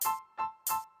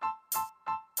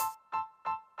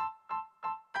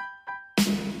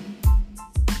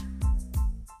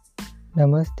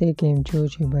Namaste, Kemcho,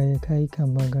 Chibai, Kai,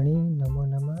 Kamagani, Namo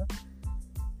Nama.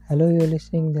 Hello, you're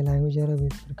listening the language era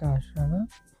with Prakash Rana,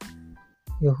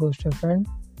 your host and friend.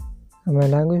 I'm a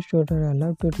language tutor. I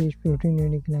love to teach 15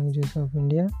 unique languages of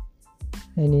India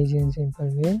in easy and simple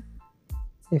way.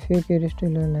 If you're curious to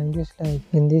learn languages like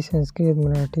Hindi, Sanskrit,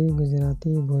 Marathi,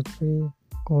 Gujarati, Bhojpuri,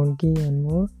 Konki and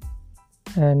more,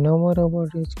 and know more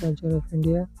about rich culture of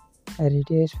India,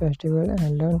 heritage, festival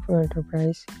and learn for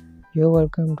enterprise, you're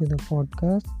welcome to the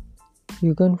podcast.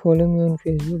 You can follow me on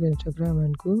Facebook, Instagram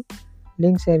and Co.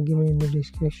 Links are given in the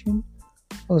description.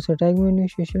 Also tag me on your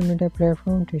social media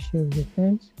platform to share with your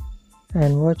friends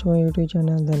and watch my YouTube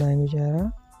channel The Language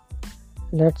Era.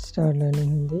 Let's start learning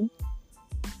Hindi.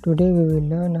 Today we will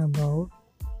learn about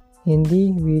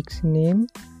Hindi week's name,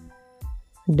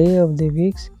 day of the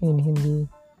weeks in Hindi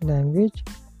language.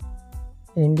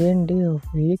 Indian day of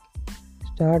week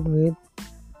start with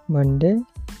Monday.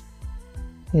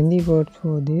 Hindi words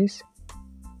for this: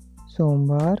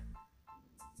 Somvar,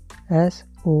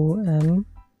 SOMVAAR,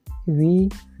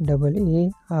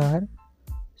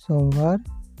 Somvar.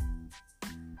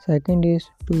 Second is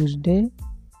Tuesday.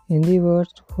 Hindi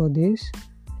words for this: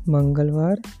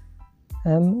 Mangalvar,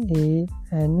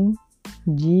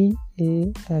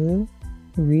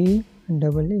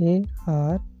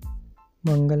 MANGALVAR,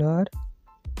 Mangalvar.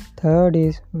 Third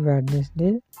is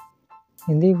Wednesday.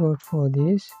 Hindi word for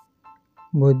this: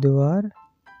 Budhvar,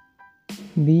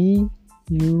 BUDHVAR,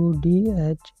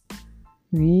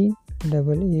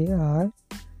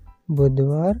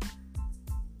 Budhvar.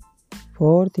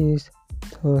 Fourth is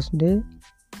Thursday.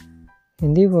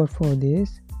 Hindi word for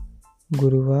this: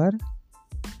 Guruvar,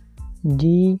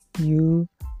 GUROOVAR,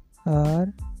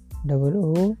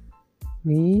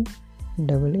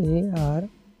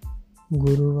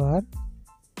 Guruvar.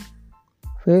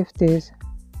 Fifth is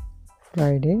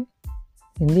Friday.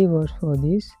 Hindi words for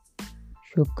this: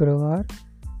 Shukravar,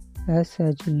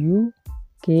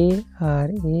 SHUKRAVAR,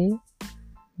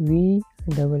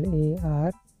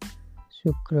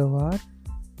 Shukravar.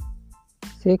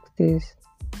 Sixth is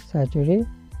Saturday.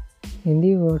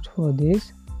 Hindi words for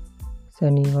this: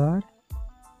 Shanivar,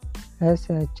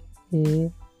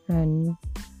 SHANEEVAR, SHANEEVAR,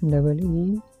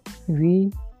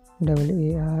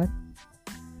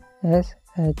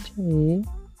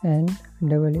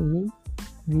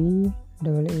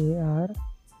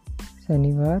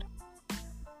 Shanivar.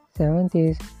 Seventh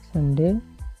is Sunday.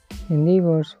 Hindi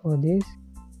words for this: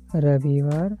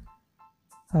 Ravivar,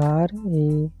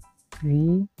 RAVEVAR,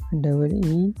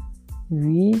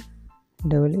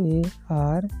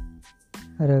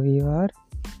 Ravivar.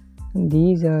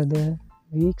 These are the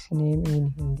week's name in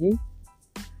Hindi.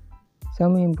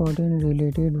 Some important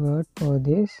related words for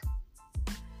this.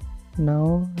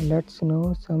 Now let's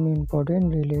know some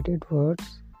important related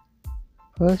words.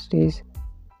 First is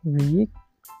week.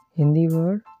 Hindi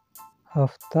word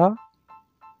Hafta,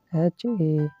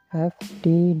 HAFTA,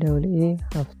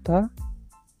 Hafta.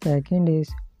 Second is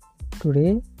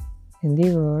today.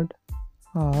 Hindi word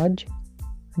Aaj,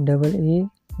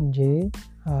 AAJ,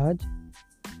 Aaj.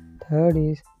 Third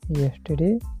is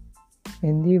yesterday.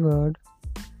 Hindi word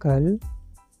Kal,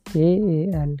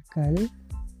 KAL, Kal.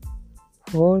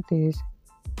 Fourth is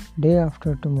day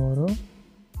after tomorrow.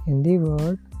 Hindi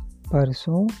word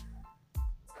Parson.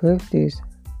 Fifth is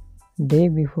day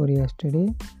before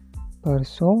yesterday,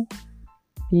 Parson,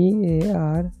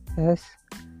 PARSOO,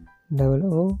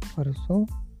 Parson.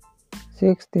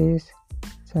 Sixth is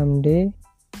someday.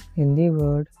 Hindi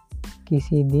word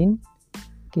Kisi din,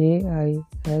 KISIDIN,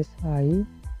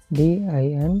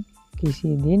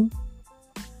 Kisi din.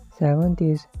 Seventh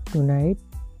is tonight.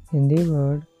 Hindi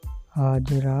word Aaj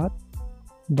Raat,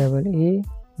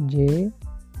 AAJRAAT,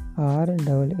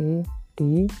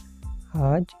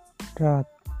 Aaj Raat.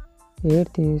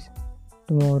 Eighth is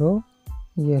tomorrow,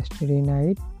 yesterday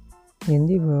night.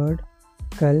 Hindi word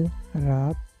Kal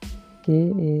Raat,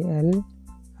 KALRAAT,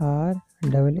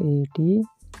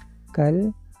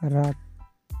 Kal Raat.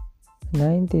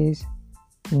 Ninth is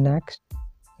next.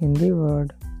 Hindi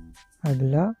word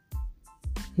Agla,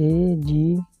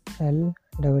 AGLAA,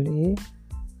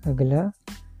 Agla.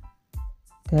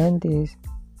 Tenth is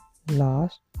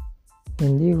last.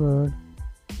 Hindi word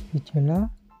Pichla,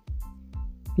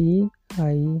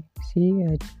 PICHLA,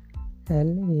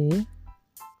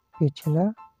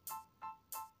 Pichla.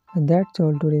 That's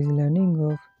all today's learning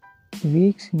of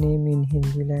week's name in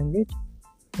Hindi language.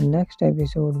 In next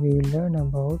episode we will learn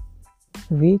about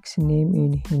week's name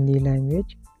in Hindi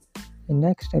language. In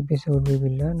next episode we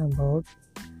will learn about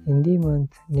Hindi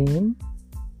month name.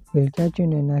 We'll catch you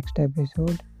in the next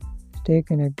episode. Stay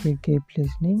connected, keep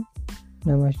listening.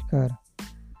 Namaskar.